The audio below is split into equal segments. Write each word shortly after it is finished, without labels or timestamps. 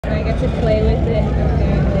get to play with it.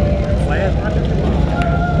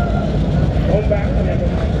 Go back whenever.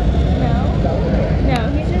 No,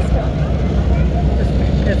 he's just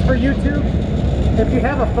filming. It's for YouTube. If you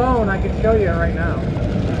have a phone, I can show you it right now.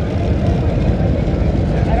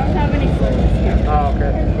 I don't have any phones here. Oh,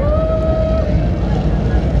 okay.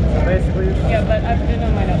 So basically, Yeah, but I've been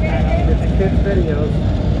on my notepad. it's kids' videos.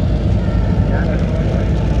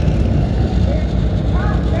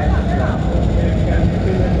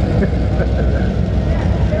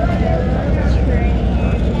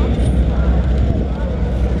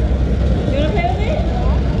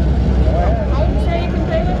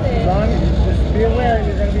 Be aware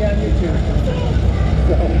you're going to be on YouTube.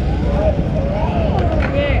 So.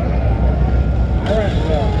 Yeah. Alright,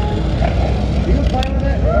 so. You can play with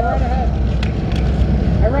it. Go right ahead.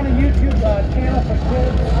 I run a YouTube channel for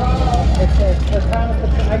kids. It says for Thomas the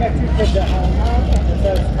Train. I got 2 kids at home. It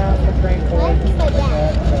says Thomas the Train Toys and stuff like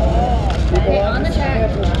that. So you go On the track.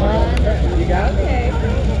 You got it?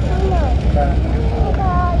 Okay.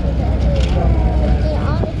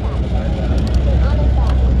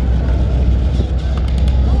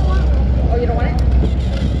 Oh, you don't want it?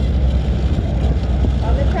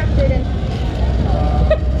 On the track, Jaden.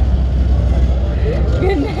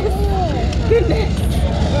 Goodness. Goodness.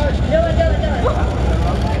 Dylan.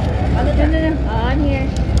 On the track. No. On here.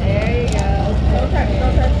 There you go. Don't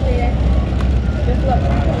touch Jaden. Just look.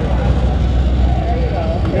 There you go.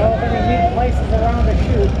 You know, if any neat places around to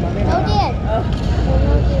shoot, let me know. Oh.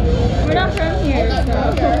 We're not from here, so.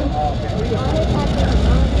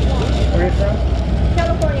 Where are you from?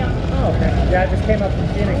 California. Oh, okay. Yeah, I just came up from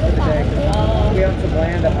Phoenix for the day. We own some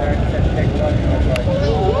land up there. I just had to take a look.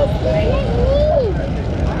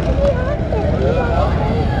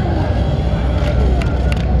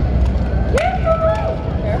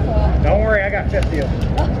 Don't worry, I got 50 of them.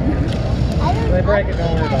 If they break it,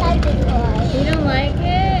 don't worry about it. You don't like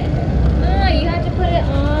it? No, you have to put it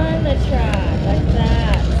on the track, like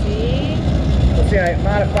that, see? Well, see, I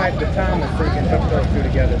modified the Thomas so you can hook those 2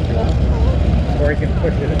 together if you want. Or you can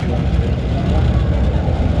push it if you want to.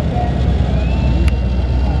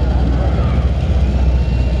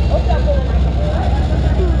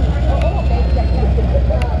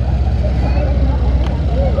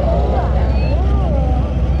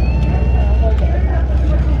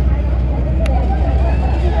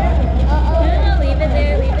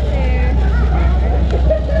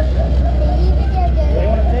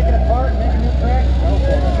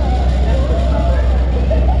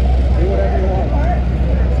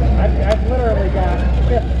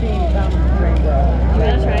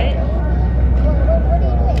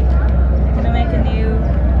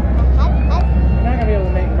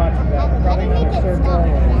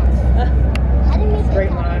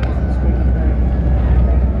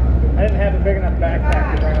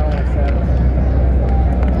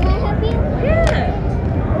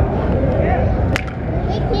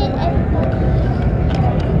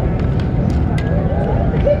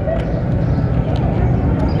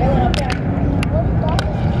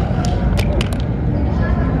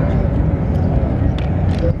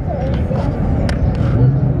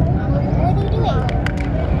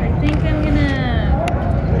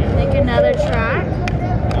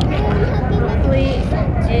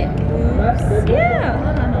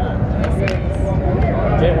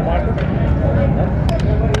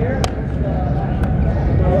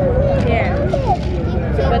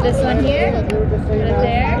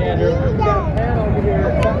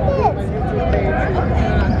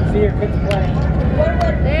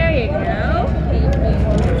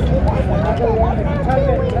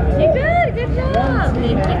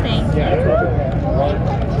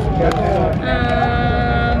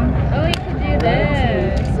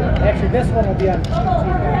 This one will be on TV.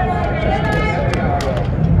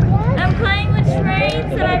 I'm playing with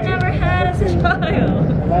trains that I've never had as a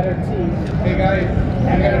child. Letter T. Hey guys,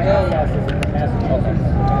 I'm gonna go. That's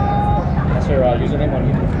your username on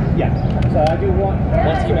YouTube? Yeah. So I do one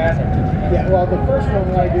team ass and 2 team ass. Yeah, well the first one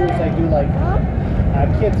what I do is I do like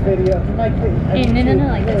kids video. My kid, no,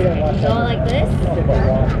 like this. You go like this, and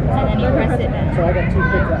then you press it down. So I got 2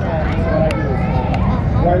 kids at home. So what I do is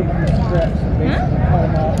write the scripts and basically cut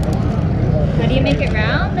them out. How do you make it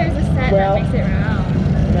round? There's a set that makes it round.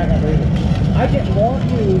 You're not gonna believe it. I get more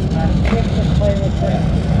views on kids that play with track.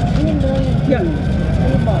 2 million views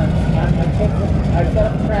in 2 months on kids that I set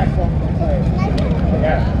up tracks on the play.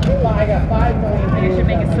 Yeah. I got 5 million views. You should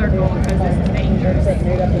make a circle because this is dangerous. That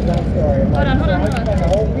made up his own story. Hold on. I spend the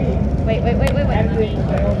whole week. Wait. Editing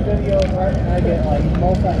my own videos, right? And I get like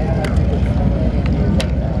multi-analytics.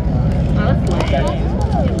 Oh, that's nice.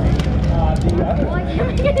 Well, I can't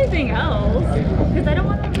make anything else because I don't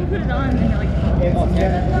want them to put it on and like. Okay,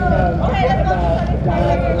 let's go. Let's go.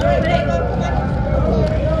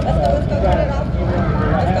 Cut it off.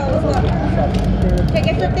 Let's go. Okay,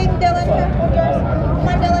 get your thing, Dylan. Hold yours. Come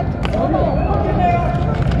on, Dylan.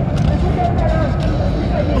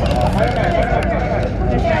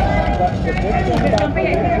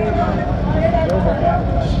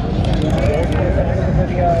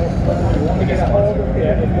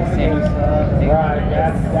 Right,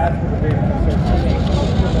 that's the big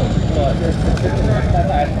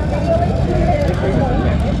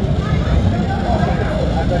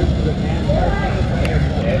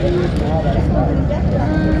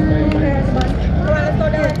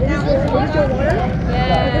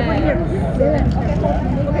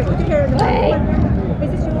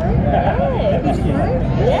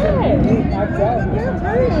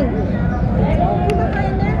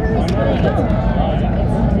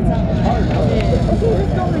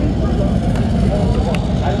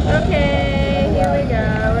Okay, here we go.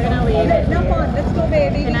 We're gonna leave it. Jump on, let's go,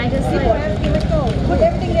 baby. Can I just like? Let's go. Put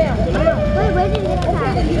everything down. Wait, where did it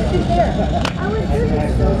Okay, then you sit there. I was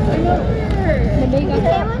doing so The big What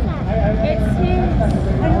day was that? It's his.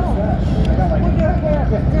 I know. Put your hair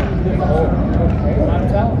down.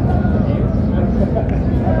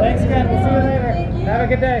 Thanks again. We'll see you later. Have a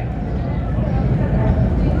good day.